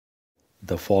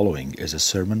The following is a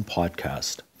sermon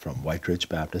podcast from White Ridge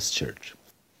Baptist Church.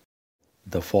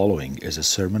 The following is a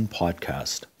sermon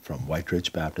podcast from White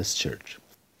Ridge Baptist Church.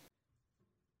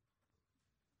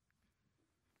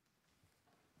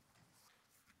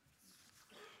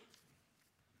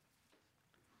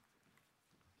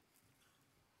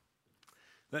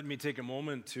 Let me take a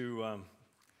moment to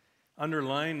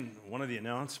underline one of the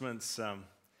announcements.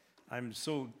 I'm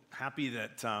so happy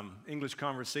that English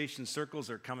Conversation Circles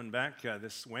are coming back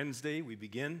this Wednesday. We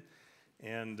begin,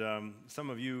 and some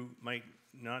of you might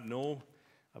not know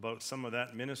about some of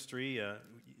that ministry.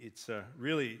 It's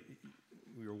really,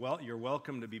 you're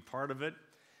welcome to be part of it.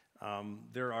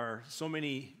 There are so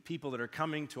many people that are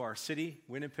coming to our city,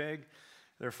 Winnipeg.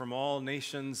 They're from all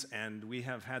nations, and we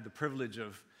have had the privilege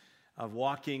of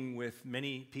walking with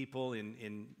many people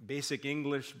in basic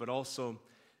English, but also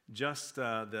just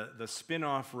the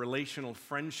spin-off relational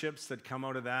friendships that come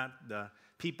out of that, the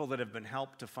people that have been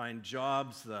helped to find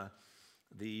jobs,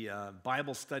 the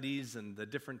Bible studies and the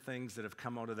different things that have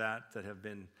come out of that have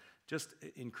been just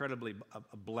incredibly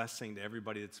a blessing to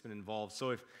everybody that's been involved. So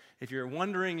if you're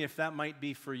wondering if that might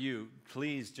be for you,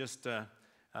 please just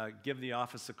give the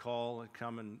office a call,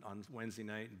 come on Wednesday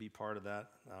night and be part of that.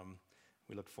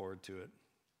 We look forward to it.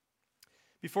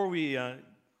 Before we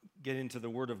get into the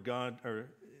Word of God, or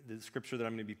the scripture that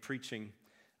I'm going to be preaching,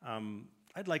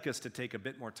 I'd like us to take a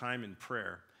bit more time in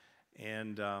prayer.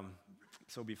 And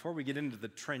so before we get into the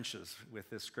trenches with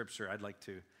this scripture, I'd like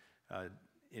to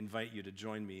invite you to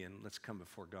join me, and let's come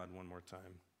before God one more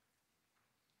time.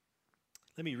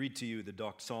 Let me read to you the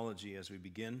doxology as we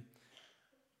begin.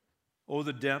 Oh,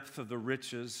 the depth of the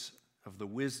riches of the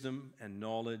wisdom and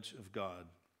knowledge of God.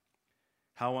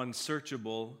 How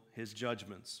unsearchable his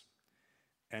judgments,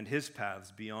 and his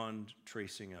paths beyond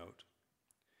tracing out.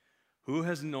 Who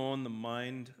has known the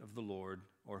mind of the Lord,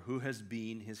 or who has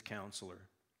been his counselor?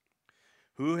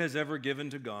 Who has ever given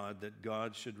to God that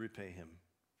God should repay him?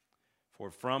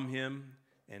 For from him,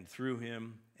 and through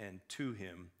him, and to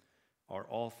him are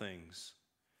all things.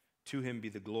 To him be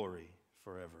the glory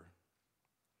forever.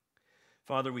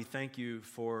 Father, we thank you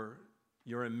for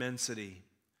your immensity,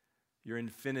 your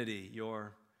infinity,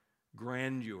 your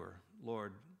grandeur,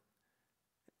 Lord.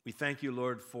 We thank you,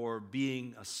 Lord, for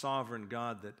being a sovereign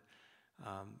God that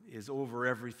is over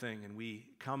everything, and we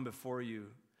come before you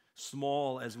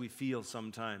small as we feel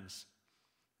sometimes,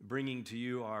 bringing to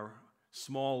you our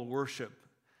small worship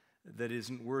that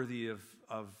isn't worthy of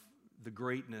the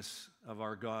greatness of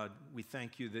our God. We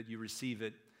thank you that you receive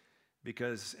it,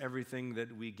 because everything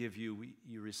that we give you,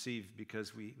 you receive,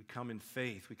 because we come in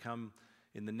faith. We come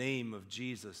in the name of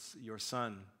Jesus, your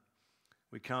Son.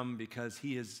 We come because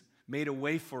he has made a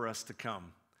way for us to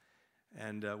come.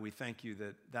 And we thank you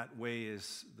that that way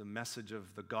is the message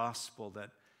of the gospel that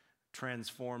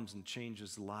transforms and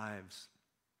changes lives.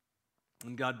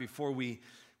 And God, before we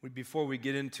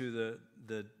get into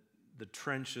the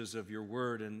trenches of your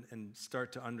word and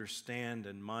start to understand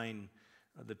and mine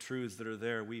the truths that are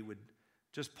there, we would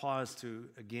just pause to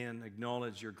again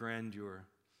acknowledge your grandeur.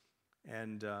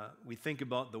 And we think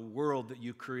about the world that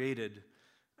you created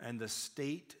and the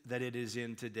state that it is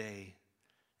in today.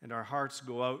 And our hearts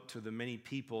go out to the many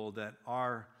people that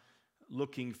are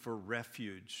looking for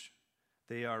refuge.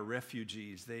 They are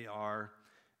refugees. They are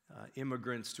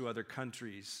immigrants to other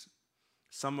countries.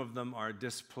 Some of them are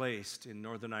displaced in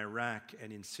northern Iraq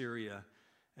and in Syria,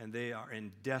 and they are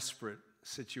in desperate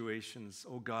situations.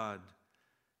 Oh God,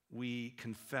 we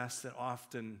confess that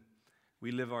often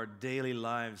we live our daily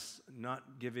lives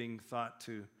not giving thought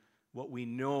to what we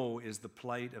know is the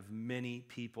plight of many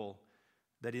people,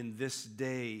 that in this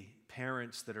day,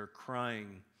 parents that are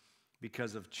crying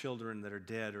because of children that are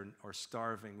dead or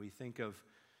starving. We think of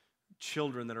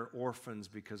children that are orphans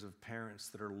because of parents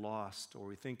that are lost, or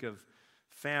we think of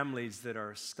families that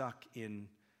are stuck in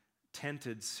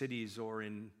tented cities or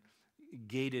in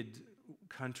gated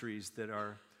countries that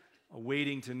are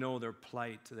waiting to know their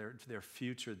plight, their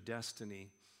future destiny.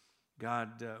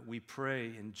 God, we pray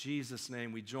in Jesus'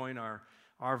 name. We join our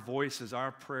voices,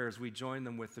 our prayers. We join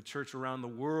them with the church around the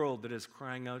world that is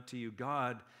crying out to you.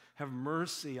 God, have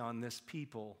mercy on this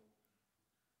people.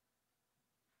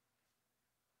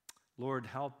 Lord,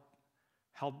 help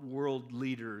world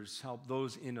leaders, help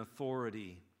those in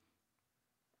authority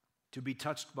to be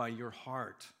touched by your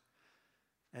heart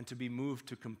and to be moved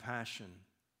to compassion.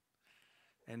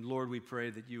 And Lord, we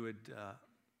pray that you would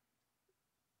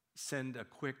send a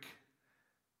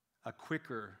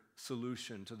quicker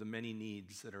solution to the many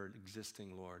needs that are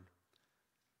existing, Lord.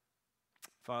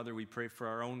 Father, we pray for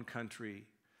our own country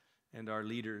and our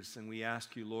leaders, and we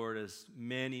ask you, Lord, as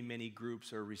many, many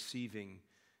groups are receiving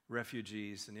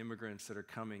refugees and immigrants that are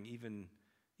coming,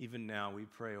 even now, we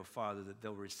pray, oh Father, that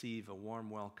they'll receive a warm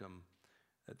welcome,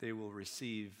 that they will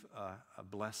receive a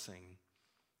blessing,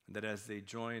 that as they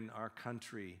join our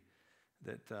country,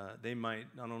 that they might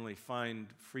not only find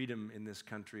freedom in this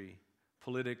country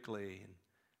politically and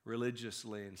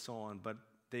religiously and so on, but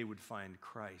they would find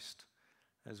Christ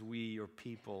as we, your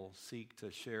people, seek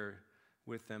to share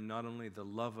with them not only the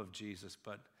love of Jesus,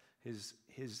 but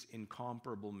his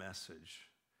incomparable message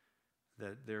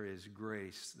that there is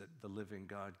grace that the living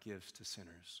God gives to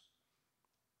sinners.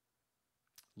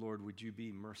 Lord, would you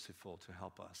be merciful to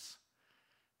help us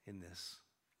in this?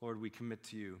 Lord, we commit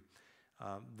to you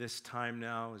this time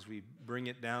now as we bring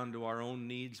it down to our own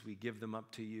needs, we give them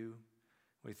up to you.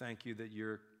 We thank you that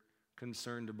you're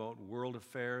concerned about world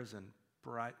affairs and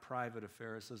private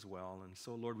affairs as well. And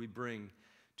so, Lord, we bring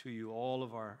to you all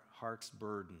of our heart's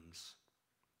burdens.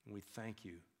 And we thank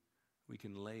you. We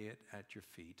can lay it at your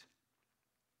feet.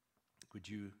 Would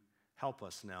you help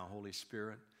us now, Holy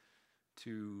Spirit,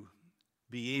 to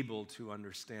be able to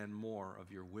understand more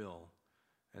of your will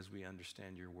as we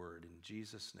understand your word. In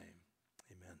Jesus' name,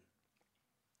 amen.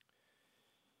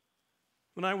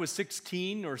 When I was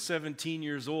 16 or 17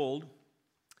 years old,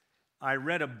 I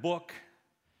read a book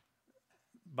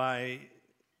by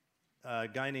a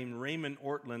guy named Raymond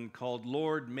Ortlund called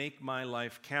Lord, Make My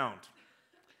Life Count.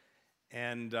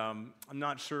 And I'm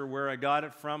not sure where I got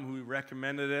it from, who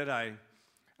recommended it.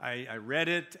 I read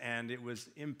it, and it was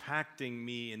impacting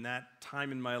me in that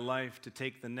time in my life to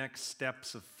take the next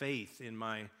steps of faith in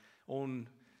my own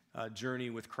journey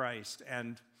with Christ.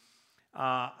 And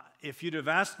if you'd have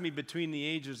asked me between the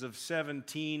ages of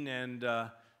 17 and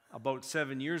about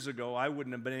 7 years ago, I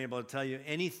wouldn't have been able to tell you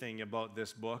anything about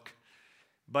this book,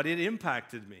 but it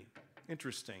impacted me.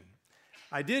 Interesting.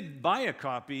 I did buy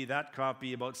that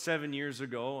copy about 7 years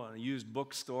ago at a used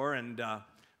bookstore, and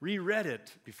reread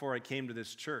it before I came to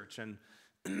this church. And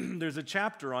there's a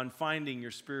chapter on finding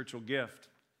your spiritual gift.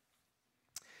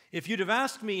 If you'd have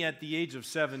asked me at the age of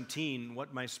 17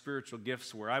 what my spiritual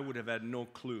gifts were, I would have had no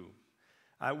clue.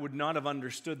 I would not have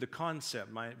understood the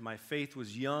concept. My faith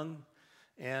was young,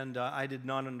 and I did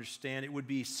not understand. It would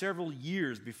be several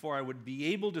years before I would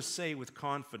be able to say with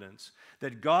confidence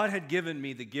that God had given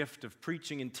me the gift of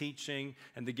preaching and teaching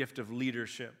and the gift of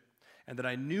leadership, and that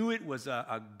I knew it was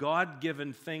a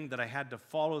God-given thing that I had to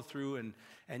follow through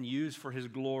and use for his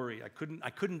glory. I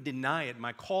couldn't deny it.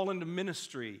 My call into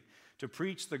ministry to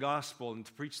preach the gospel and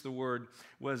to preach the word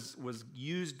was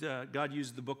used. God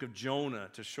used the book of Jonah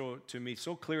to show it to me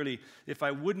so clearly. If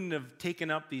I wouldn't have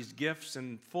taken up these gifts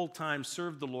and full-time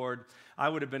served the Lord, I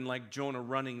would have been like Jonah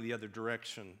running the other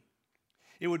direction.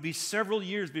 It would be several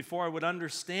years before I would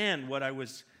understand what I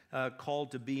was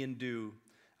called to be and do.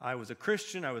 I was a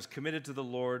Christian, I was committed to the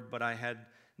Lord, but I had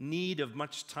need of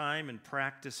much time and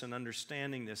practice and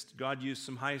understanding this. God used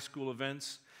some high school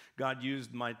events. God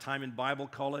used my time in Bible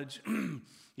college.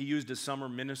 He used a summer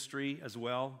ministry as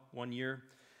well, 1 year.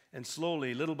 And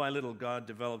slowly, little by little, God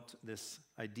developed this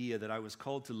idea that I was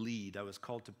called to lead. I was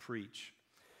called to preach.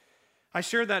 I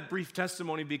share that brief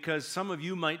testimony because some of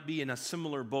you might be in a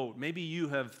similar boat. Maybe you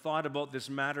have thought about this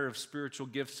matter of spiritual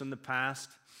gifts in the past.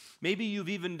 Maybe you've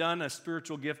even done a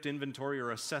spiritual gift inventory or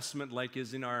assessment like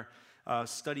is in our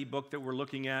study book that we're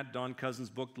looking at, Don Cousins'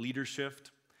 book, Leadership.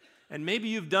 And maybe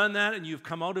you've done that and you've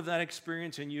come out of that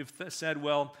experience and you've said,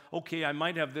 well, okay, I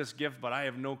might have this gift, but I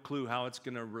have no clue how it's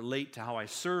going to relate to how I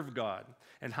serve God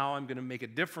and how I'm going to make a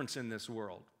difference in this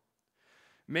world.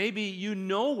 Maybe you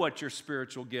know what your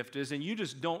spiritual gift is and you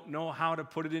just don't know how to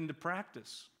put it into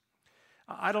practice.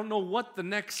 I don't know what the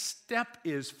next step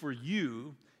is for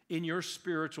you in your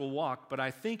spiritual walk, but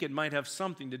I think it might have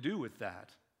something to do with that.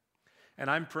 And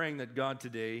I'm praying that God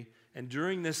today, and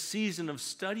during this season of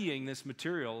studying this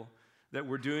material that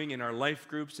we're doing in our life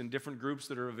groups and different groups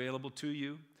that are available to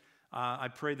you, I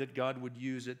pray that God would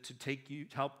use it to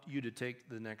help you to take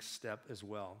the next step as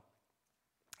well.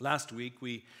 Last week,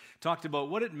 we talked about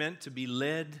what it meant to be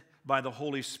led by the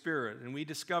Holy Spirit, and we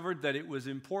discovered that it was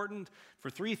important for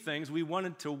three things. We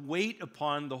wanted to wait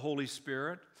upon the Holy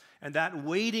Spirit, and that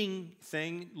waiting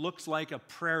thing looks like a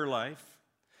prayer life.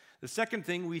 The second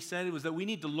thing we said was that we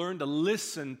need to learn to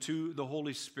listen to the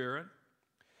Holy Spirit.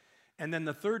 And then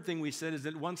the third thing we said is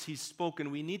that once He's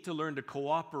spoken, we need to learn to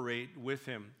cooperate with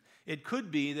Him. It could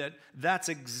be that that's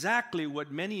exactly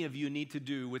what many of you need to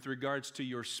do with regards to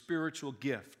your spiritual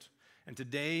gift. And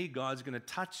today, God's going to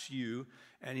touch you,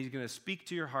 and he's going to speak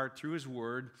to your heart through his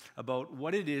word about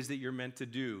what it is that you're meant to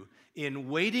do in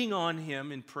waiting on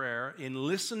him in prayer, in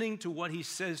listening to what he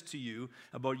says to you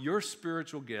about your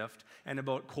spiritual gift, and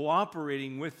about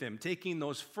cooperating with him, taking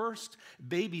those first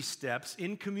baby steps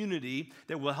in community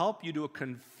that will help you to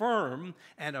confirm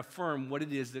and affirm what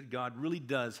it is that God really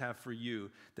does have for you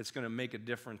that's going to make a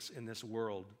difference in this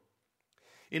world.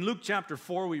 In Luke chapter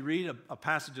 4, we read a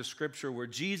passage of scripture where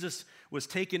Jesus was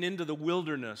taken into the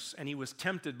wilderness and he was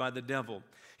tempted by the devil.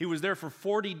 He was there for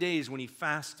 40 days when he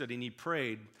fasted and he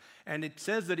prayed. And it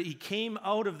says that he came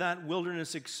out of that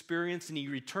wilderness experience and he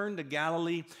returned to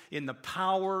Galilee in the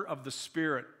power of the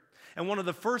Spirit. And one of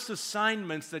the first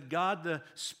assignments that God the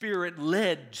Spirit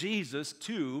led Jesus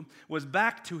to was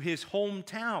back to his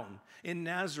hometown in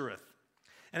Nazareth.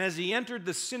 And as he entered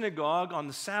the synagogue on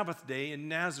the Sabbath day in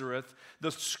Nazareth,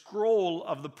 the scroll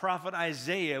of the prophet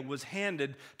Isaiah was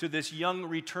handed to this young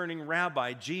returning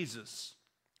rabbi, Jesus.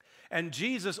 And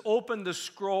Jesus opened the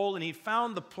scroll and he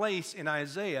found the place in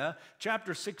Isaiah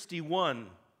chapter 61.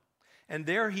 And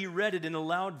there he read it in a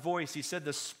loud voice. He said,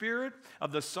 "The Spirit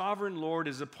of the sovereign Lord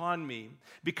is upon me,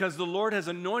 because the Lord has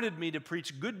anointed me to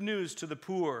preach good news to the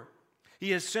poor.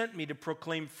 He has sent me to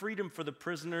proclaim freedom for the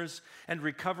prisoners and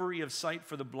recovery of sight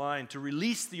for the blind, to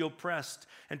release the oppressed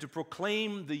and to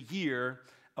proclaim the year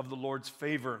of the Lord's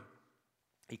favor."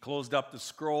 He closed up the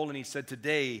scroll and he said,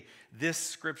 "Today, this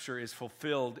scripture is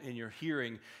fulfilled in your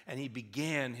hearing." And he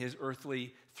began his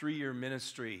earthly 3-year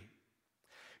ministry.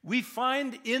 We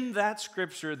find in that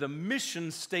scripture the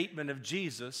mission statement of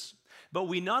Jesus, but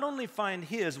we not only find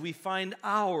his, we find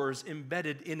ours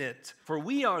embedded in it. For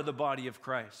we are the body of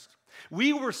Christ.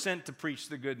 We were sent to preach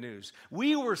the good news.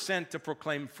 We were sent to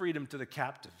proclaim freedom to the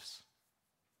captives.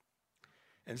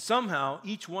 And somehow,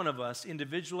 each one of us,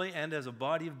 individually and as a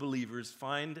body of believers,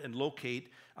 find and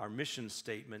locate our mission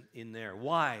statement in there.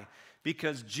 Why?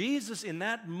 Because Jesus, in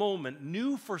that moment,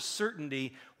 knew for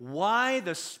certainty why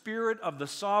the Spirit of the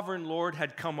sovereign Lord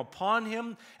had come upon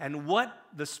him and what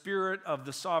the Spirit of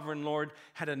the sovereign Lord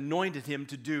had anointed him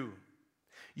to do.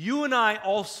 You and I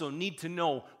also need to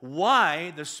know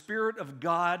why the Spirit of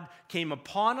God came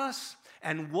upon us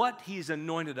and what he's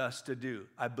anointed us to do.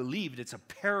 I believe it's a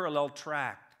parallel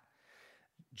track.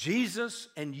 Jesus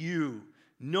and you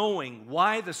knowing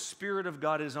why the Spirit of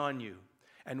God is on you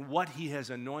and what he has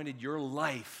anointed your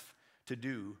life to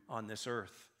do on this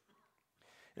earth.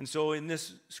 And so in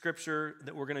this scripture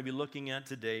that we're going to be looking at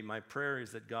today, my prayer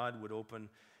is that God would open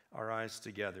our eyes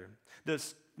together.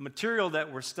 This material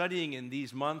that we're studying in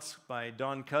these months by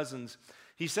Don Cousins,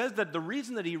 he says that the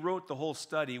reason that he wrote the whole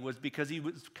study was because he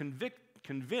was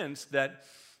convinced that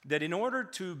in order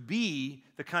to be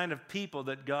the kind of people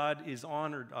that God is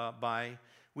honored by,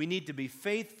 we need to be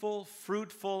faithful,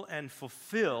 fruitful, and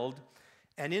fulfilled,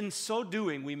 and in so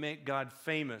doing, we make God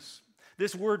famous.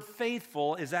 This word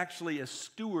faithful is actually a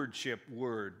stewardship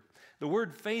word. The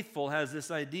word faithful has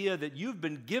this idea that you've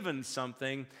been given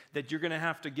something that you're going to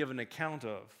have to give an account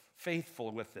of.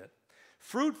 Faithful with it.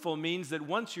 Fruitful means that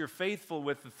once you're faithful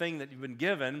with the thing that you've been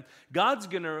given, God's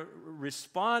going to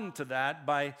respond to that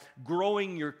by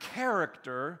growing your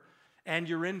character and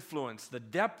your influence, the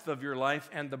depth of your life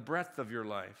and the breadth of your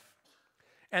life.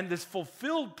 And this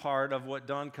fulfilled part of what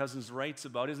Don Cousins writes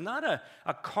about is not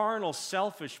a carnal,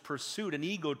 selfish pursuit, an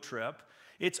ego trip.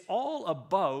 It's all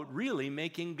about really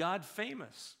making God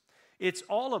famous. It's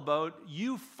all about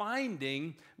you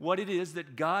finding what it is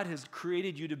that God has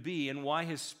created you to be and why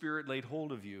his Spirit laid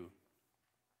hold of you.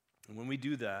 And when we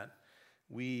do that,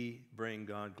 we bring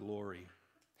God glory.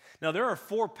 Now, there are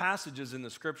 4 passages in the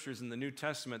Scriptures in the New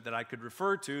Testament that I could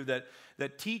refer to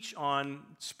that teach on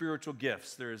spiritual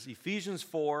gifts. There's Ephesians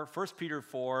 4, 1 Peter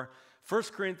 4, 1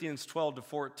 Corinthians 12 to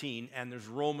 14, and there's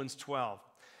Romans 12.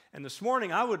 And this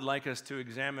morning, I would like us to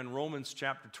examine Romans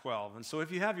chapter 12. And so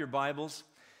if you have your Bibles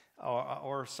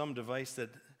or some device that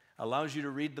allows you to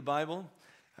read the Bible,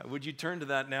 would you turn to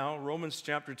that now, Romans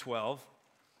chapter 12.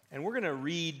 And we're going to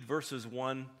read verses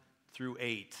 1 through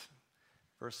 8.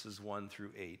 Verses 1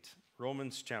 through 8.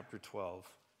 Romans chapter 12.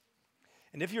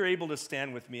 And if you're able to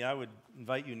stand with me, I would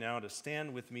invite you now to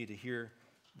stand with me to hear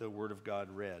the Word of God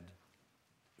read.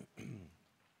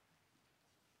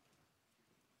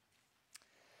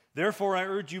 Therefore, I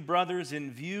urge you, brothers,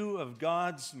 in view of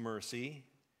God's mercy,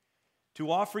 to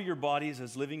offer your bodies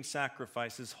as living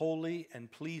sacrifices, holy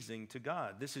and pleasing to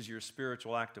God. This is your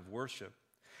spiritual act of worship.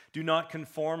 Do not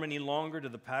conform any longer to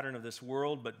the pattern of this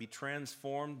world, but be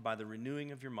transformed by the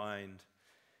renewing of your mind.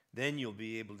 Then you'll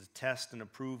be able to test and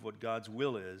approve what God's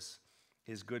will is,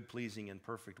 his good, pleasing, and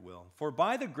perfect will. For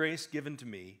by the grace given to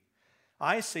me,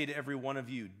 I say to every one of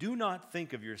you, do not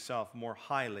think of yourself more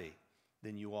highly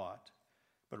than you ought,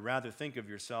 but rather think of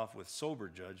yourself with sober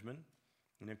judgment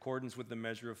in accordance with the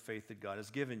measure of faith that God has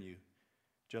given you.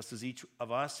 Just as each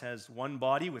of us has one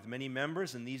body with many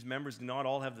members, and these members do not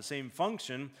all have the same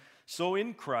function, so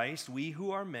in Christ we who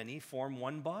are many form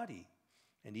one body,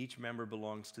 and each member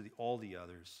belongs to all the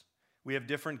others. We have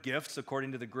different gifts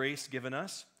according to the grace given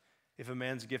us. If a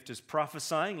man's gift is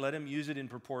prophesying, let him use it in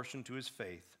proportion to his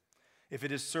faith. If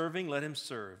it is serving, let him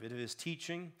serve. If it is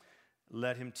teaching,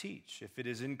 let him teach. If it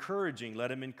is encouraging,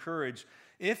 let him encourage.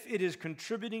 If it is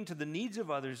contributing to the needs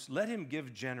of others, let him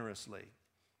give generously.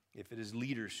 If it is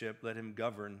leadership, let him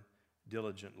govern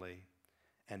diligently.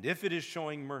 And if it is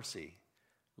showing mercy,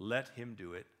 let him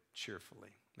do it cheerfully.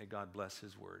 May God bless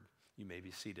his word. You may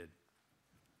be seated.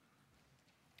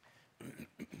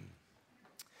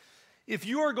 If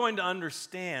you are going to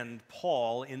understand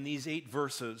Paul in these 8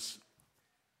 verses,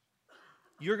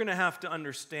 you're going to have to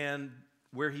understand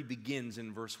where he begins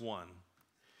in verse 1.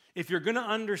 If you're going to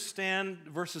understand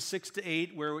verses 6 to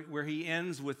 8, where he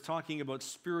ends with talking about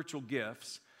spiritual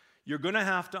gifts, you're going to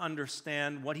have to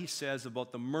understand what he says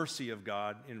about the mercy of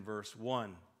God in verse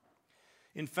 1.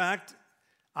 In fact,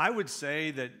 I would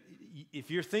say that if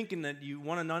you're thinking that you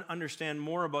want to understand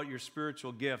more about your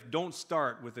spiritual gift, don't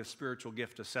start with a spiritual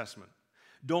gift assessment.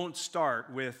 Don't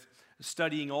start with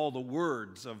studying all the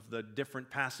words of the different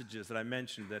passages that I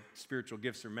mentioned that spiritual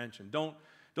gifts are mentioned.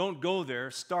 Don't go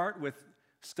there. Start with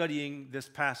studying this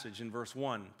passage in verse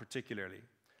 1 particularly.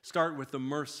 Start with the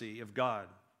mercy of God.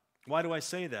 Why do I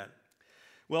say that?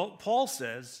 Well, Paul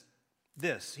says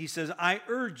this. He says, I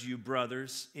urge you,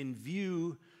 brothers, in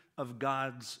view of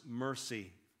God's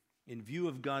mercy. In view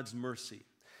of God's mercy.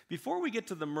 Before we get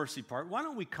to the mercy part, why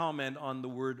don't we comment on the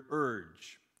word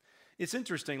urge? It's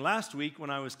interesting. Last week when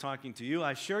I was talking to you,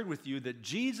 I shared with you that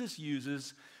Jesus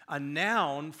uses a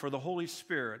noun for the Holy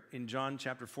Spirit in John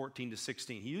chapter 14 to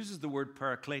 16. He uses the word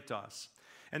parakletos.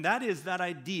 And that is that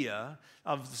idea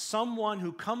of someone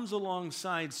who comes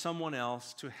alongside someone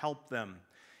else to help them.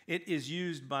 It is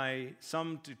used by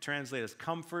some to translate as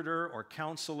comforter or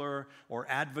counselor or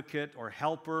advocate or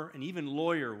helper and even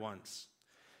lawyer once.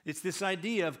 It's this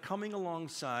idea of coming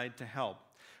alongside to help.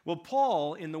 Well,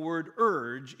 Paul, in the word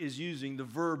urge, is using the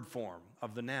verb form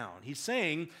of the noun. He's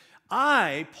saying,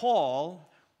 I,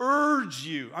 Paul, urge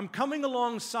you. I'm coming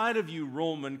alongside of you,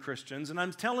 Roman Christians, and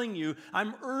I'm telling you,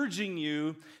 I'm urging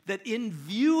you that in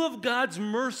view of God's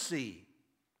mercy,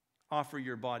 offer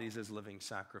your bodies as living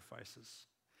sacrifices.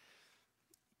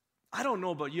 I don't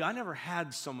know about you. I never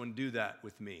had someone do that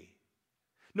with me.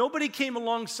 Nobody came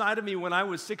alongside of me when I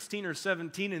was 16 or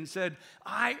 17 and said,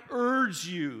 I urge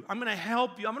you. I'm going to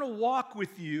help you. I'm going to walk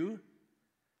with you.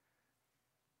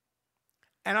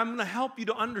 And I'm going to help you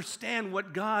to understand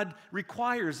what God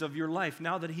requires of your life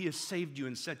now that He has saved you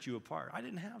and set you apart. I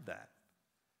didn't have that.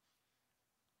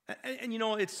 And you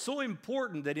know, it's so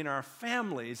important that in our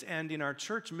families and in our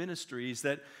church ministries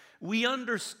that we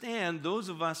understand, those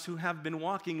of us who have been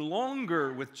walking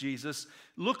longer with Jesus,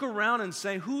 look around and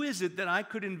say, who is it that I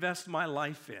could invest my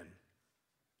life in?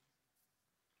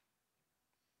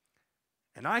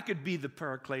 And I could be the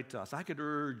parakletos. I could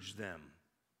urge them.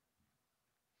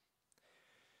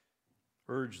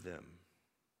 Urge them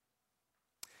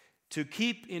to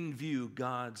keep in view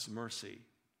God's mercy.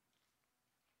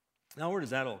 Now, where does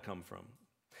that all come from?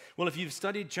 Well, if you've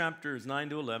studied chapters 9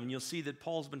 to 11, you'll see that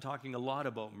Paul's been talking a lot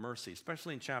about mercy,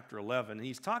 especially in chapter 11. And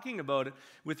he's talking about it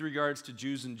with regards to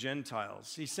Jews and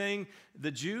Gentiles. He's saying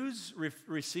the Jews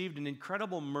received an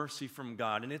incredible mercy from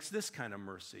God, and it's this kind of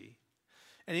mercy.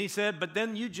 And he said, but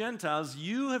then you Gentiles,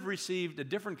 you have received a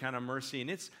different kind of mercy, and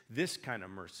it's this kind of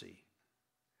mercy.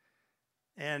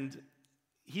 And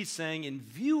he's saying, in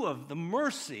view of the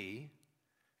mercy,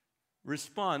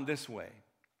 respond this way.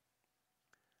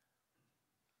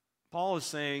 Paul is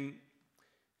saying,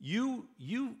 you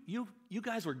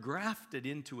guys were grafted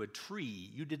into a tree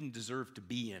you didn't deserve to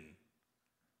be in.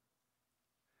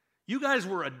 You guys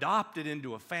were adopted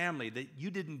into a family that you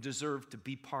didn't deserve to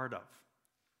be part of.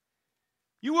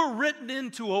 You were written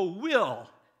into a will.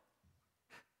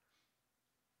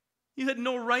 You had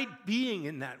no right being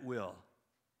in that will.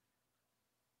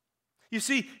 You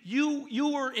see, you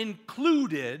were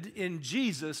included in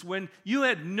Jesus when you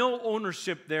had no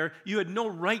ownership there. You had no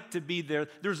right to be there.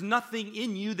 There's nothing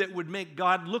in you that would make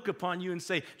God look upon you and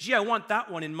say, gee, I want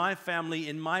that one in my family,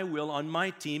 in my will, on my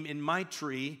team, in my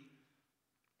tree.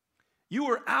 You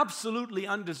were absolutely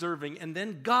undeserving. And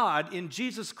then God, in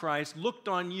Jesus Christ, looked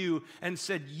on you and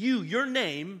said, your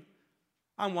name,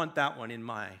 I want that one in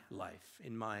my life,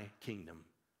 in my kingdom.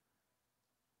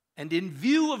 And in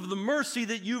view of the mercy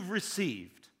that you've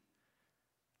received,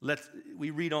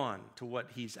 we read on to what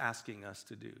he's asking us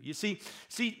to do. You see,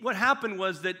 what happened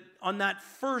was that on that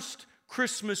first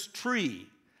Christmas tree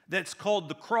that's called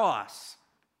the cross,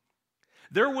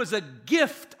 there was a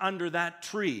gift under that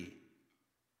tree,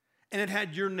 and it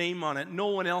had your name on it. No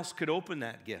one else could open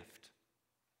that gift.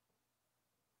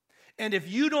 And if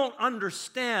you don't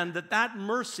understand that that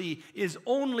mercy is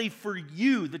only for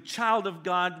you, the child of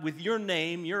God, with your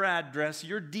name, your address,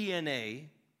 your DNA,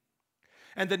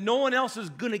 and that no one else is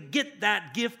going to get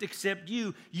that gift except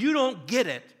you, you don't get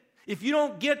it. If you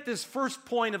don't get this first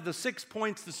point of the 6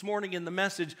 points this morning in the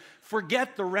message,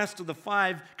 forget the rest of the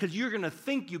 5, because you're going to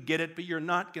think you get it, but you're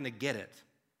not going to get it.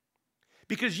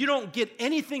 Because you don't get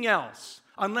anything else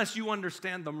unless you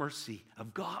understand the mercy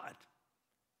of God.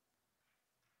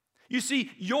 You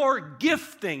see, your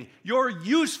gifting, your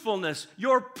usefulness,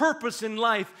 your purpose in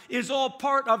life is all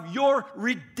part of your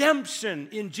redemption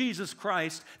in Jesus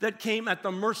Christ that came at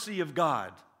the mercy of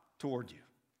God toward you.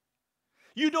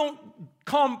 You don't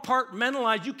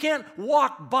compartmentalize. You can't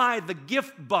walk by the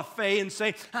gift buffet and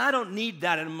say, I don't need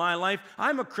that in my life.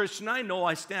 I'm a Christian. I know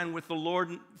I stand with the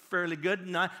Lord fairly good,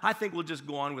 and I think we'll just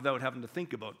go on without having to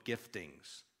think about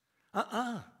giftings.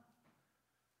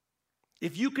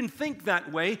 If you can think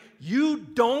that way, you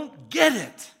don't get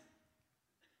it.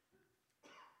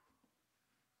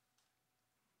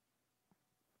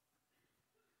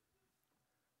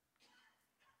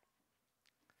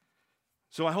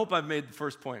 So I hope I've made the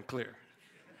first point clear.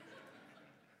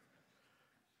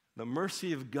 The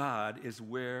mercy of God is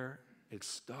where it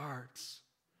starts.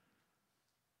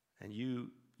 And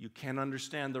you can't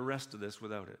understand the rest of this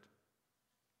without it.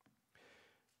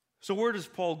 So where does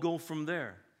Paul go from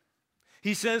there?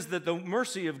 He says that the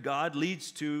mercy of God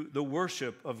leads to the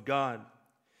worship of God.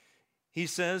 He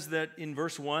says that in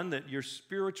verse 1 that your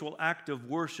spiritual act of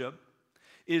worship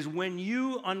is when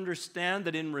you understand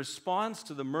that in response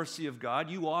to the mercy of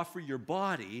God, you offer your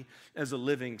body as a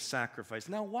living sacrifice.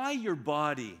 Now, why your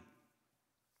body?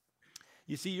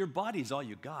 You see, your body's all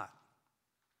you got.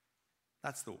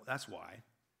 That's why.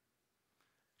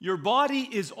 Your body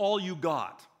is all you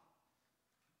got.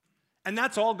 And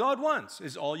that's all God wants,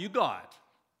 is all you got.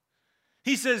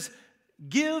 He says,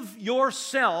 give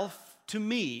yourself to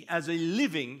me as a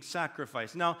living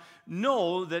sacrifice. Now,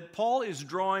 know that Paul is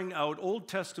drawing out Old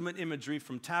Testament imagery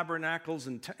from tabernacles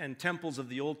and temples of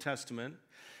the Old Testament.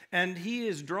 And he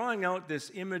is drawing out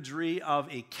this imagery of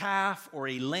a calf or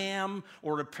a lamb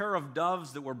or a pair of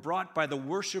doves that were brought by the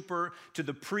worshiper to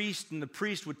the priest, and the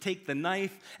priest would take the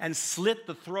knife and slit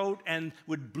the throat and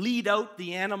would bleed out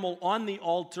the animal on the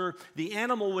altar. The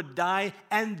animal would die,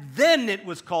 and then it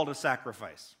was called a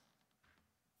sacrifice.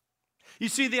 You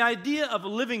see, the idea of a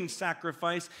living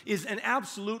sacrifice is an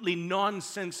absolutely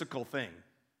nonsensical thing,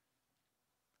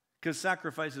 because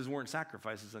sacrifices weren't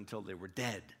sacrifices until they were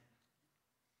dead.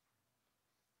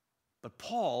 But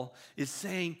Paul is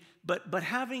saying, but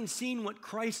having seen what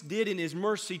Christ did in his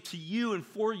mercy to you and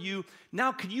for you,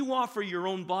 now can you offer your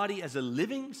own body as a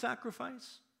living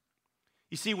sacrifice?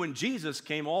 You see, when Jesus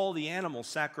came, all the animal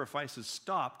sacrifices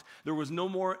stopped. There was no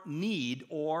more need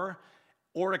or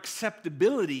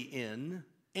acceptability in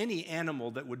any animal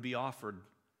that would be offered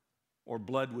or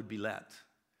blood would be let.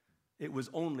 It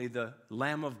was only the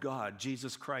Lamb of God,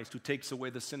 Jesus Christ, who takes away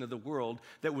the sin of the world,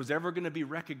 that was ever going to be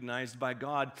recognized by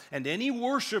God. And any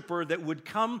worshiper that would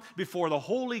come before the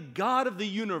holy God of the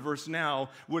universe now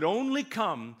would only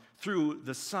come through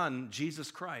the Son,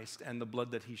 Jesus Christ, and the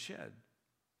blood that he shed.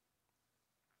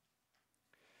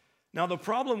 Now, the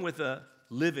problem with a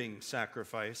living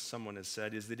sacrifice, someone has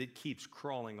said, is that it keeps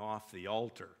crawling off the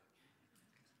altar.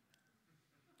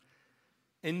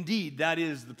 Indeed, that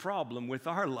is the problem with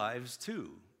our lives too.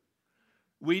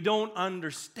 We don't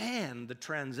understand the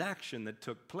transaction that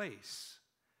took place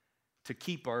to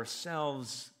keep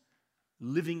ourselves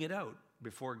living it out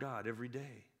before God every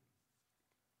day.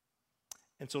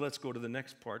 And so let's go to the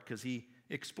next part, because he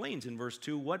explains in verse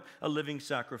 2 what a living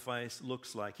sacrifice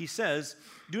looks like. He says,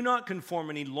 do not conform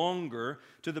any longer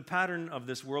to the pattern of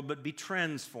this world, but be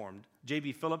transformed.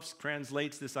 J.B. Phillips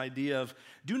translates this idea of,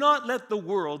 do not let the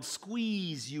world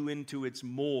squeeze you into its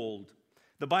mold.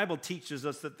 The Bible teaches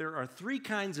us that there are 3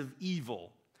 kinds of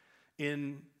evil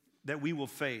that we will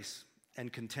face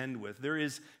and contend with. There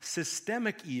is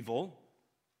systemic evil,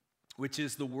 which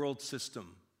is the world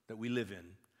system that we live in.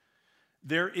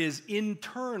 There is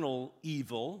internal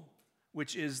evil,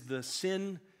 which is the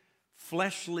sin,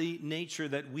 fleshly nature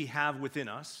that we have within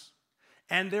us.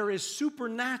 And there is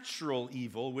supernatural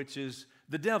evil, which is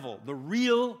the devil, the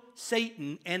real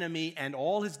Satan enemy and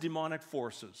all his demonic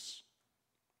forces.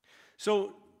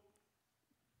 So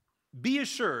be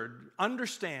assured,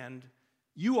 understand,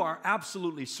 You are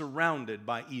absolutely surrounded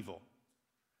by evil.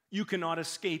 You cannot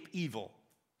escape evil.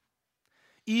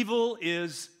 Evil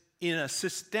is in a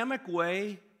systemic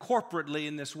way, corporately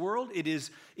in this world. It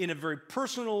is in a very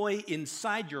personal way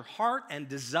inside your heart and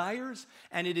desires,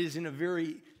 and it is in a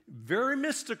very, very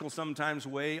mystical sometimes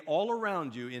way all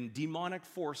around you in demonic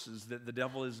forces that the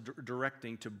devil is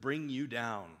directing to bring you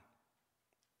down.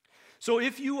 So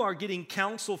if you are getting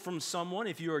counsel from someone,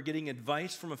 if you are getting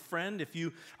advice from a friend, if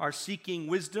you are seeking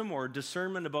wisdom or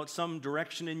discernment about some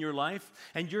direction in your life,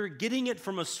 and you're getting it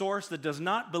from a source that does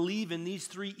not believe in these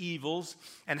three evils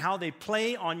and how they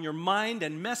play on your mind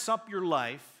and mess up your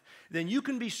life, then you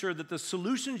can be sure that the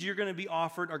solutions you're going to be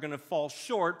offered are going to fall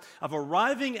short of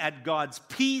arriving at God's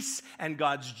peace and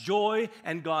God's joy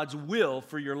and God's will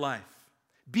for your life.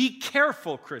 Be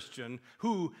careful, Christian,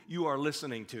 who you are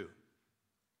listening to.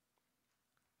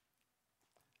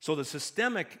 So the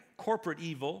systemic corporate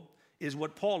evil is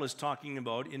what Paul is talking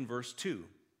about in verse 2.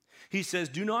 He says,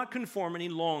 do not conform any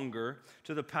longer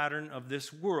to the pattern of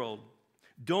this world.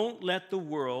 Don't let the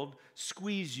world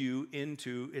squeeze you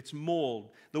into its mold.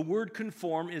 The word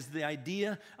conform is the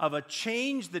idea of a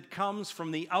change that comes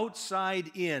from the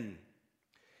outside in.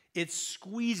 It's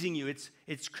squeezing you.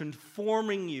 It's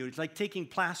conforming you. It's like taking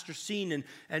plasticine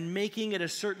and making it a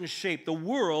certain shape. The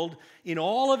world, in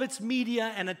all of its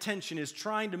media and attention, is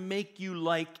trying to make you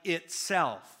like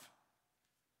itself.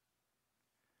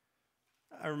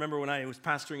 I remember when I was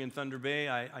pastoring in Thunder Bay,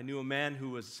 I knew a man who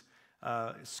was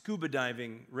scuba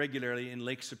diving regularly in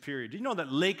Lake Superior. Do you know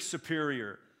that Lake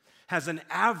Superior has an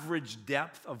average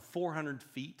depth of 400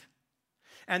 feet?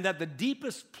 And that the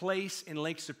deepest place in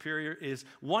Lake Superior is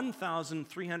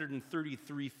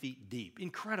 1,333 feet deep.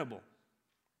 Incredible.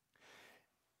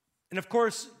 And of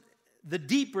course, the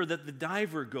deeper that the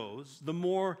diver goes, the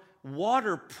more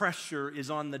water pressure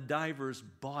is on the diver's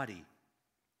body.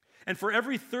 And for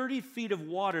every 30 feet of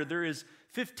water, there is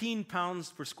 15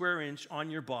 pounds per square inch on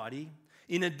your body,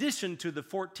 in addition to the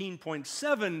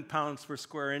 14.7 pounds per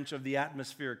square inch of the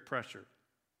atmospheric pressure.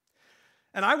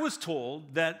 And I was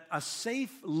told that a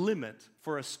safe limit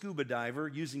for a scuba diver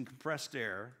using compressed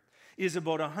air is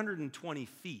about 120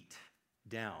 feet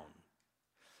down.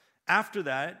 After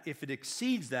that, if it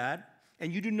exceeds that,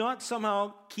 and you do not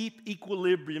somehow keep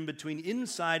equilibrium between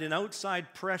inside and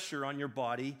outside pressure on your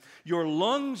body, your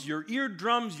lungs, your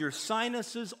eardrums, your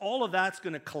sinuses, all of that's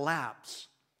going to collapse.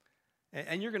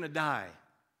 And you're going to die.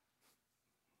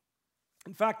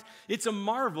 In fact, it's a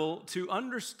marvel to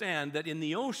understand that in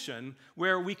the ocean,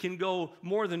 where we can go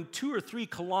more than 2 or 3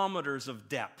 kilometers of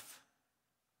depth,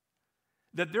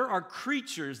 that there are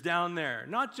creatures down there,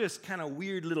 not just kind of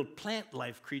weird little plant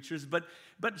life creatures, but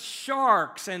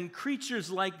sharks and creatures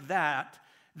like that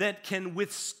can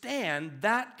withstand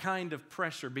that kind of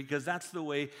pressure, because that's the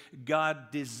way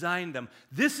God designed them.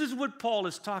 This is what Paul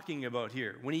is talking about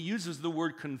here when he uses the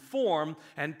word conform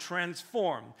and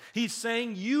transform. He's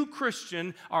saying you,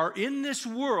 Christian, are in this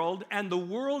world, and the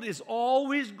world is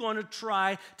always going to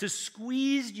try to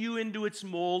squeeze you into its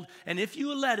mold, and if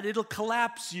you let it, it'll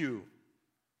collapse you.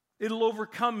 It'll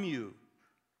overcome you.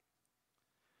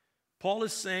 Paul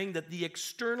is saying that the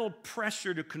external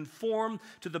pressure to conform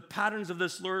to the patterns of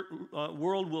this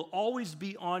world will always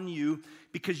be on you,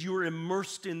 because you are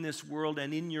immersed in this world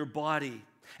and in your body.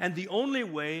 And the only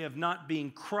way of not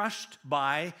being crushed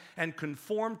by and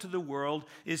conformed to the world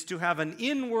is to have an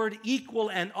inward, equal,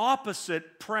 and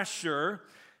opposite pressure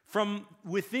from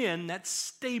within that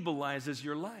stabilizes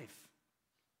your life.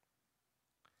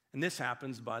 And this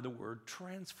happens by the word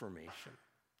transformation.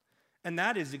 And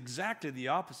that is exactly the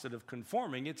opposite of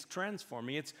conforming. It's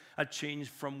transforming. It's a change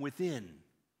from within.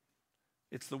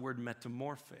 It's the word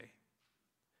metamorphe.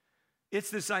 It's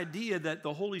this idea that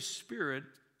the Holy Spirit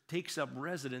takes up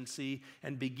residency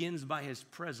and begins by His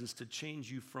presence to change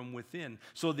you from within.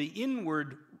 So the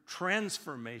inward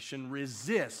transformation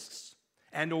resists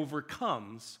and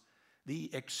overcomes the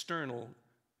external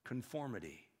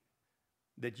conformity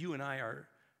that you and I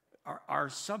are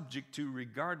subject to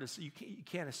regardless. You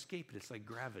can't escape it. It's like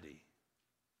gravity.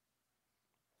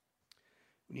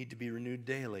 We need to be renewed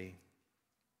daily.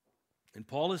 And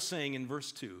Paul is saying in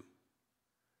verse 2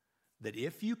 that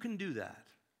if you can do that,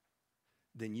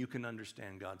 then you can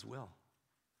understand God's will.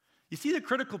 You see the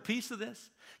critical piece of this?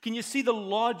 Can you see the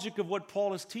logic of what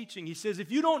Paul is teaching? He says,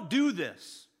 if you don't do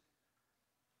this,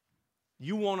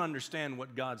 you won't understand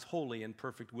what God's holy and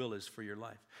perfect will is for your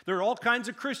life. There are all kinds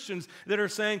of Christians that are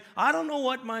saying, I don't know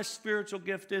what my spiritual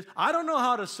gift is. I don't know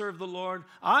how to serve the Lord.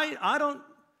 I don't.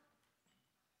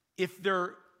 If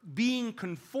they're being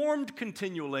conformed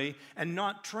continually and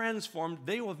not transformed,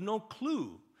 they will have no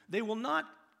clue. They will not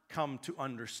come to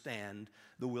understand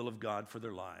the will of God for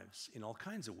their lives in all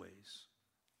kinds of ways.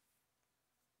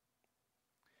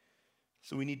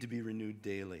 So we need to be renewed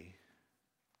daily.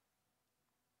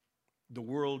 The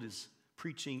world is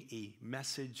preaching a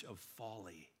message of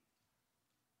folly.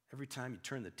 Every time you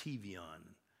turn the TV on,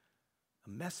 a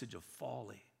message of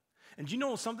folly. And do you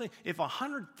know something? If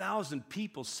 100,000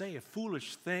 people say a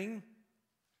foolish thing,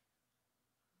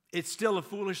 it's still a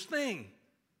foolish thing.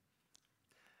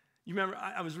 You remember,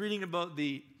 I was reading about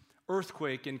the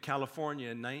earthquake in California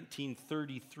in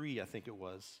 1933, I think it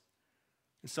was,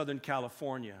 in Southern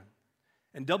California.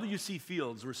 And W.C.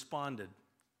 Fields responded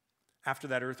after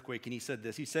that earthquake, and he said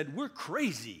this. He said, "We're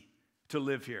crazy to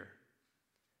live here."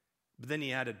 But then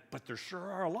he added, "But there sure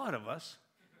are a lot of us."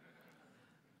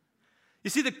 You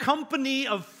see, the company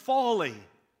of folly.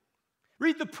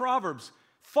 Read the Proverbs.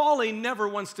 Folly never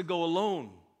wants to go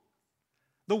alone.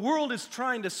 The world is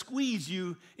trying to squeeze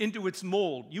you into its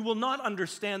mold. You will not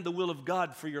understand the will of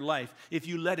God for your life if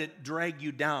you let it drag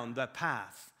you down the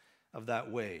path of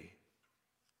that way.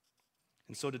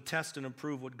 And so to test and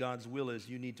approve what God's will is,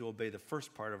 you need to obey the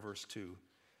first part of verse 2,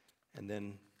 and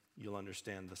then you'll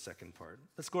understand the second part.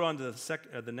 Let's go on to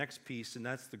the next piece, and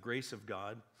that's the grace of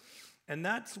God. And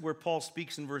that's where Paul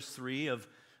speaks in verse 3 of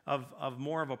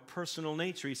more of a personal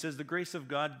nature. He says, "The grace of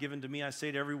God given to me, I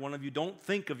say to every one of you, don't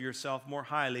think of yourself more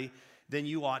highly than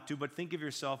you ought to, but think of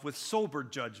yourself with sober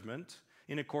judgment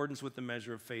in accordance with the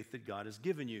measure of faith that God has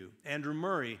given you." Andrew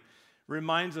Murray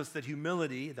reminds us that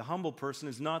humility, the humble person,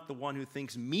 is not the one who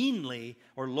thinks meanly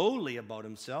or lowly about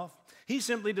himself. He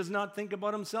simply does not think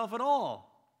about himself at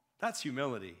all. That's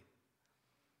humility.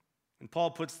 And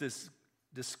Paul puts this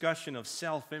discussion of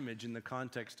self-image in the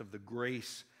context of the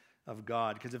grace of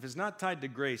God, because if it's not tied to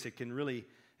grace, it can really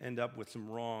end up with some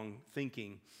wrong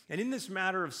thinking. And in this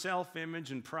matter of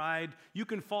self-image and pride, you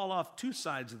can fall off two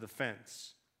sides of the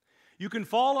fence. You can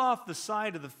fall off the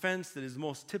side of the fence that is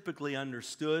most typically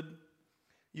understood.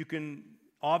 You can,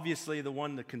 obviously,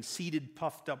 the conceited,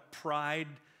 puffed up pride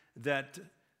that,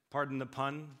 pardon the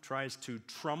pun, tries to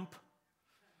trump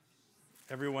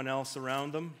everyone else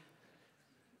around them.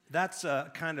 That's a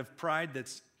kind of pride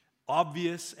that's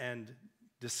obvious and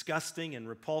disgusting and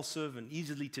repulsive and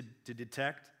easily to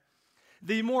detect.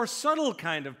 The more subtle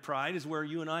kind of pride is where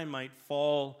you and I might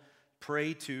fall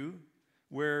prey to,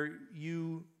 where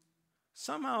you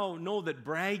somehow know that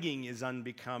bragging is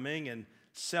unbecoming and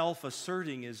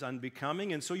self-asserting is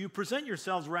unbecoming, and so you present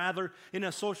yourselves rather in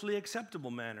a socially acceptable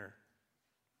manner.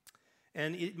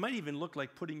 And it might even look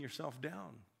like putting yourself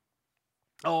down.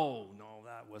 "Oh, no,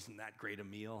 that wasn't that great a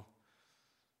meal.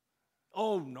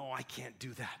 Oh, no, I can't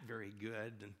do that very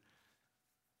good." And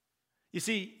you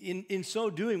see, in so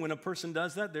doing, when a person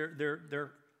does that,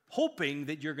 they're hoping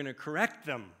that you're going to correct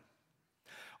them.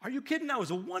 "Are you kidding? That was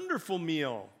a wonderful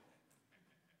meal."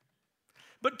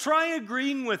 But try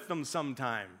agreeing with them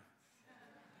sometime.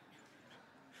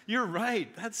 "You're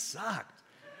right, that sucked."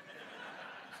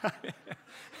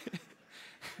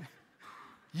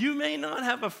 You may not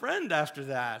have a friend after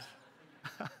that.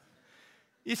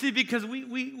 You see, because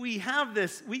we have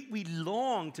this, we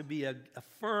long to be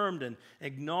affirmed and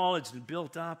acknowledged and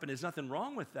built up, and there's nothing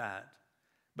wrong with that.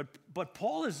 But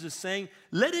Paul is just saying,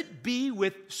 let it be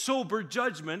with sober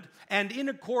judgment and in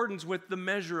accordance with the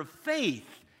measure of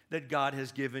faith that God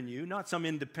has given you, not some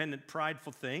independent,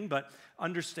 prideful thing, but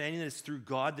understanding that it's through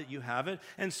God that you have it.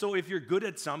 And so if you're good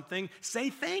at something, say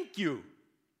thank you.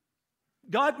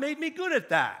 God made me good at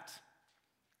that.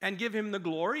 And give him the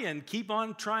glory and keep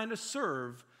on trying to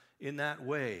serve in that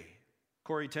way.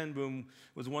 Corrie ten Boom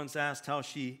was once asked how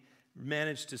she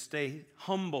managed to stay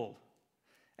humble.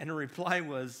 And her reply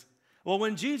was, well,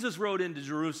 when Jesus rode into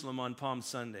Jerusalem on Palm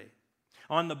Sunday,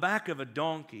 on the back of a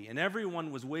donkey, and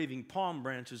everyone was waving palm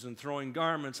branches and throwing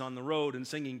garments on the road and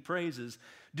singing praises,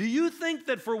 do you think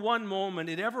that for one moment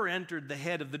it ever entered the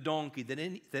head of the donkey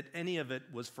that any of it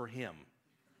was for him?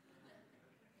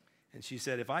 And she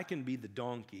said, if I can be the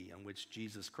donkey on which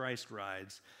Jesus Christ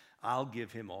rides, I'll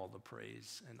give him all the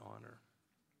praise and honor.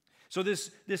 So this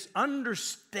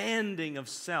understanding of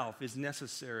self is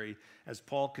necessary as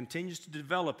Paul continues to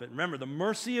develop it. Remember, the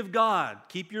mercy of God,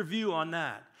 keep your view on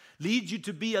that, leads you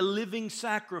to be a living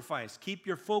sacrifice. Keep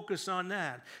your focus on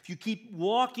that. If you keep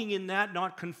walking in that,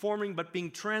 not conforming but being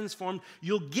transformed,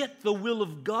 you'll get the will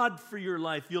of God for your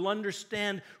life. You'll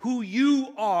understand who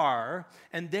you are,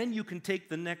 and then you can take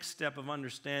the next step of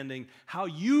understanding how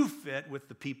you fit with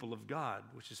the people of God,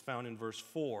 which is found in verse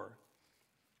 4.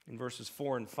 In verses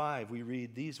 4 and 5, we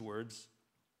read these words.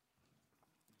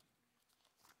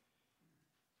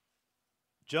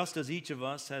 Just as each of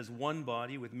us has one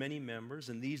body with many members,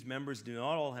 and these members do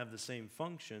not all have the same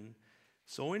function,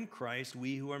 So in Christ,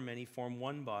 we who are many form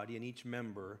one body, and each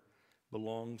member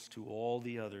belongs to all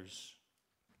the others.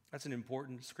 That's an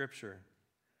important scripture.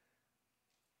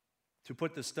 To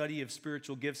put the study of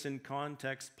spiritual gifts in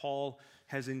context, Paul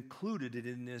has included it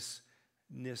in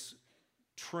this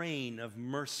train of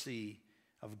mercy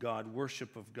of God,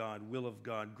 worship of God, will of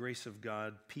God, grace of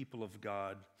God, people of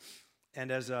God.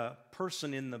 And as a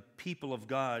person in the people of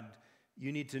God,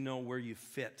 you need to know where you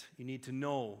fit. You need to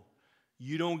know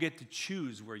you don't get to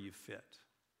choose where you fit.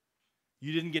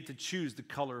 You didn't get to choose the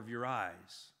color of your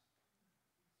eyes.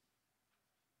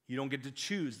 You don't get to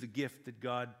choose the gift that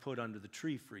God put under the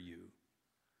tree for you.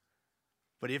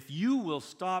 But if you will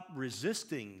stop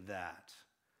resisting that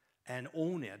and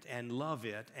own it and love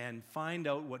it and find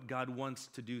out what God wants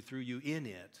to do through you in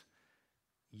it,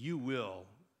 you will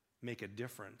make a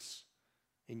difference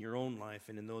in your own life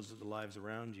and in those of the lives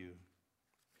around you.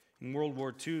 In World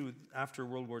War II, after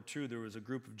World War II, there was a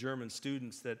group of German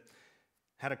students that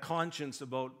had a conscience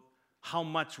about how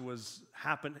much was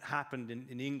happened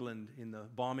in England in the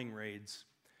bombing raids.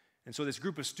 And so this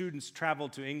group of students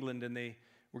traveled to England, and they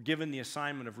were given the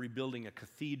assignment of rebuilding a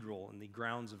cathedral in the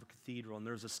grounds of a cathedral. And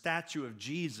there's a statue of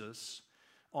Jesus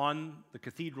on the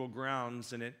cathedral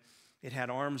grounds, and it had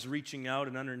arms reaching out,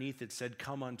 and underneath it said,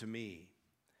 "Come unto me."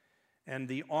 And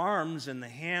the arms and the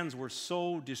hands were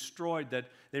so destroyed that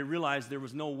they realized there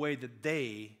was no way that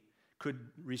they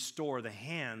could restore the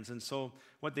hands. And so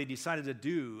what they decided to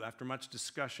do after much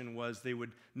discussion was they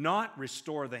would not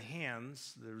restore the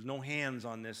hands. There was no hands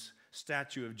on this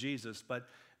statue of Jesus, but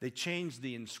they changed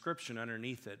the inscription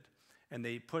underneath it. And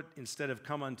they put, instead of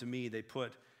 "Come unto me," they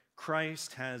put,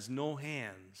 "Christ has no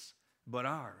hands but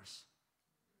ours."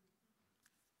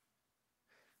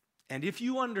 And if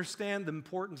you understand the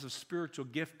importance of spiritual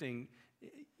gifting,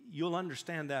 you'll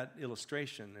understand that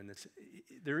illustration. And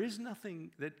there is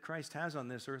nothing that Christ has on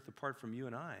this earth apart from you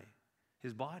and I,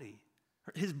 his body.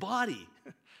 His body.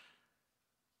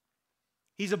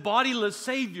 He's a bodiless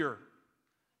Savior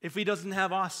if he doesn't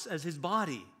have us as his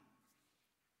body.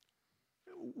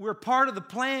 We're part of the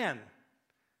plan.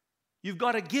 You've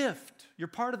got a gift. You're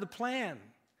part of the plan.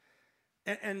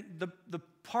 And the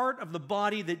part of the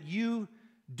body that you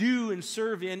do and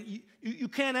serve in, you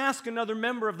can't ask another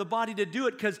member of the body to do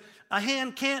it because a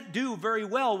hand can't do very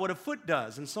well what a foot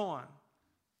does, and so on. I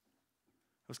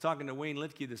was talking to Wayne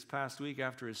Litke this past week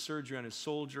after his surgery on his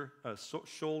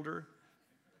shoulder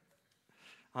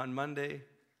on Monday.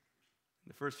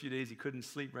 The first few days he couldn't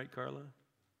sleep, right, Carla?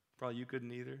 Probably you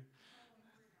couldn't either.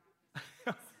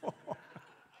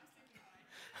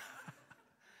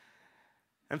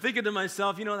 I'm thinking to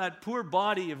myself, that poor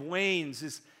body of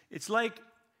Wayne's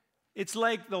it's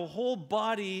like the whole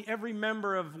body, every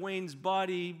member of Wayne's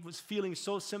body was feeling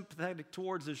so sympathetic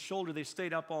towards his shoulder, they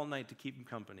stayed up all night to keep him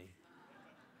company.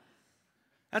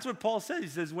 That's what Paul says. He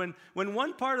says, when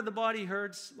one part of the body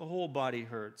hurts, the whole body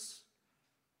hurts.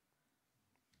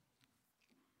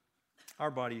 Our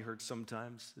body hurts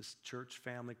sometimes. This church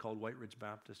family called White Ridge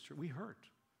Baptist Church, we hurt.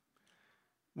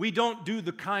 We don't do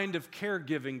the kind of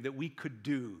caregiving that we could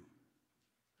do.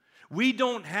 We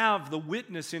don't have the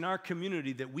witness in our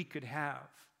community that we could have.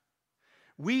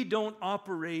 We don't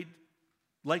operate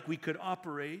like we could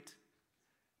operate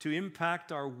to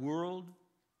impact our world.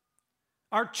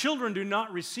 Our children do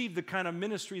not receive the kind of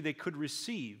ministry they could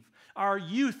receive. Our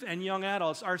youth and young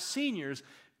adults, our seniors,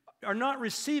 are not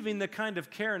receiving the kind of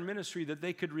care and ministry that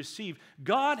they could receive.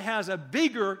 God has a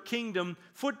bigger kingdom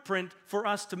footprint for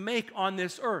us to make on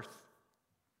this earth.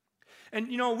 And,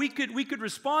 we could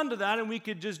respond to that, and we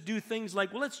could just do things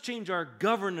like, well, let's change our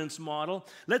governance model.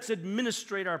 Let's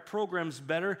administrate our programs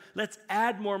better. Let's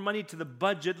add more money to the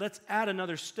budget. Let's add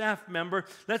another staff member.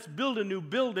 Let's build a new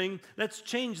building. Let's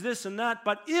change this and that.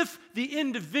 But if the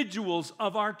individuals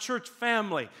of our church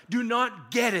family do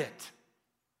not get it,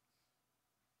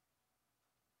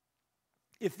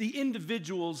 if the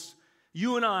individuals,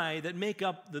 you and I, that make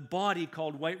up the body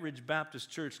called White Ridge Baptist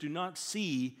Church do not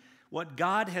see what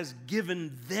God has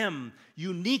given them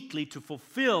uniquely to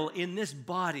fulfill in this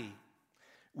body,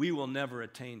 we will never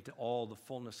attain to all the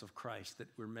fullness of Christ that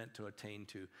we're meant to attain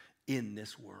to in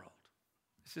this world.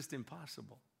 It's just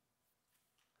impossible.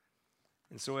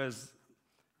 And so as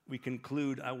we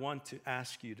conclude, I want to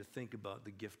ask you to think about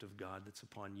the gift of God that's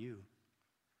upon you.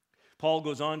 Paul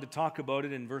goes on to talk about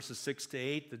it in verses 6 to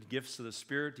 8. The gifts of the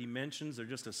Spirit he mentions, they're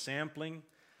just a sampling.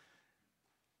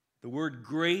 The word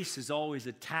grace is always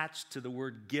attached to the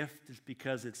word gift. It's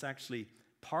because it's actually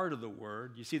part of the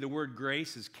word. You see, the word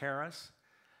grace is charis,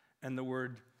 and the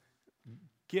word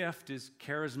gift is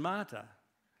charismata.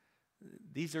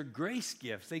 These are grace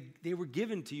gifts. They were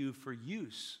given to you for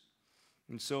use.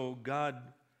 And so God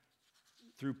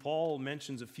through Paul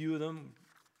mentions a few of them.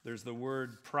 There's the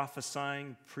word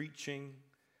prophesying, preaching,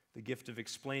 the gift of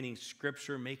explaining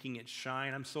Scripture, making it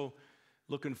shine. I'm so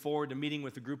looking forward to meeting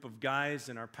with a group of guys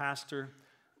and our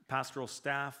pastoral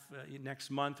staff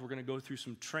next month. We're going to go through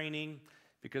some training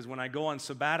because when I go on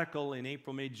sabbatical in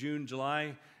April, May, June,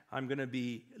 July, I'm going to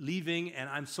be leaving, and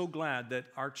I'm so glad that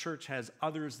our church has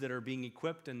others that are being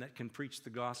equipped and that can preach the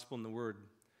gospel and the word.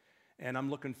 And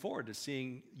I'm looking forward to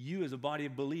seeing you as a body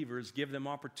of believers give them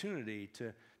opportunity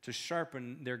to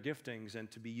sharpen their giftings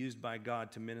and to be used by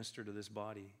God to minister to this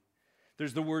body.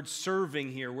 There's the word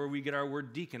serving here where we get our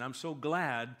word deacon. I'm so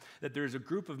glad that there's a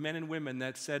group of men and women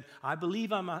that said, I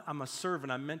believe I'm a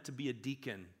servant. I'm meant to be a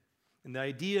deacon. And the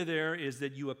idea there is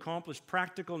that you accomplish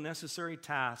practical, necessary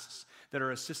tasks that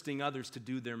are assisting others to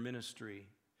do their ministry.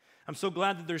 I'm so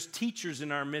glad that there's teachers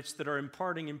in our midst that are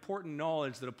imparting important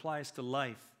knowledge that applies to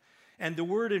life. And the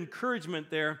word encouragement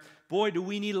there, boy, do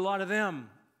we need a lot of them.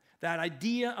 That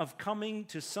idea of coming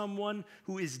to someone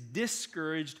who is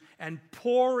discouraged and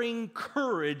pouring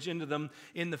courage into them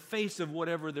in the face of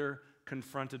whatever they're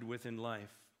confronted with in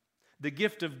life. The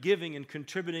gift of giving and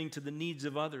contributing to the needs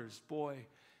of others. Boy,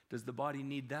 does the body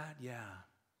need that? Yeah.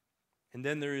 And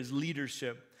then there is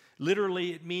leadership.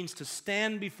 Literally, it means to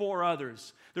stand before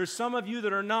others. There's some of you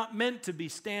that are not meant to be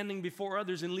standing before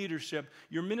others in leadership.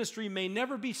 Your ministry may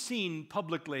never be seen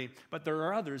publicly, but there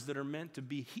are others that are meant to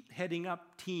be heading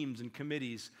up teams and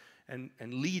committees and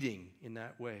leading in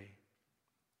that way.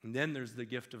 And then there's the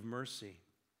gift of mercy,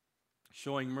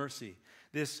 showing mercy.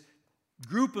 This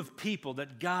group of people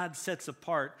that God sets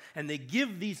apart, and God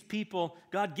gives these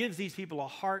people a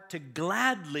heart to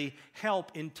gladly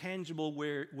help in tangible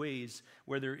ways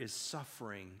where there is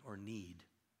suffering or need.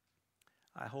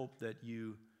 I hope that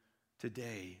you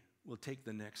today will take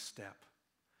the next step.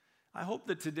 I hope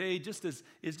that today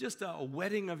is just a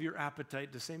whetting of your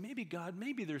appetite to say, maybe God,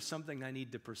 maybe there's something I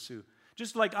need to pursue.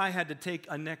 Just like I had to take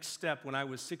a next step when I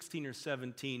was 16 or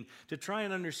 17 to try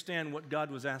and understand what God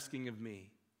was asking of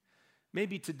me.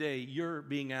 Maybe today you're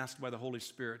being asked by the Holy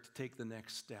Spirit to take the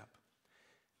next step.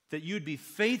 That you'd be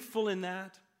faithful in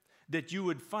that you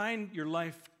would find your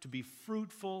life to be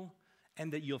fruitful,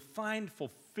 and that you'll find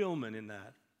fulfillment in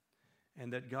that.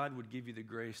 And that God would give you the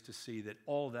grace to see that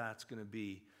all that's going to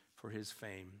be for His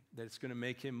fame. That it's going to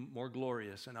make Him more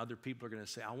glorious, and other people are going to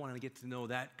say, I want to get to know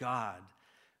that God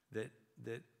that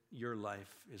your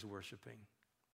life is worshiping.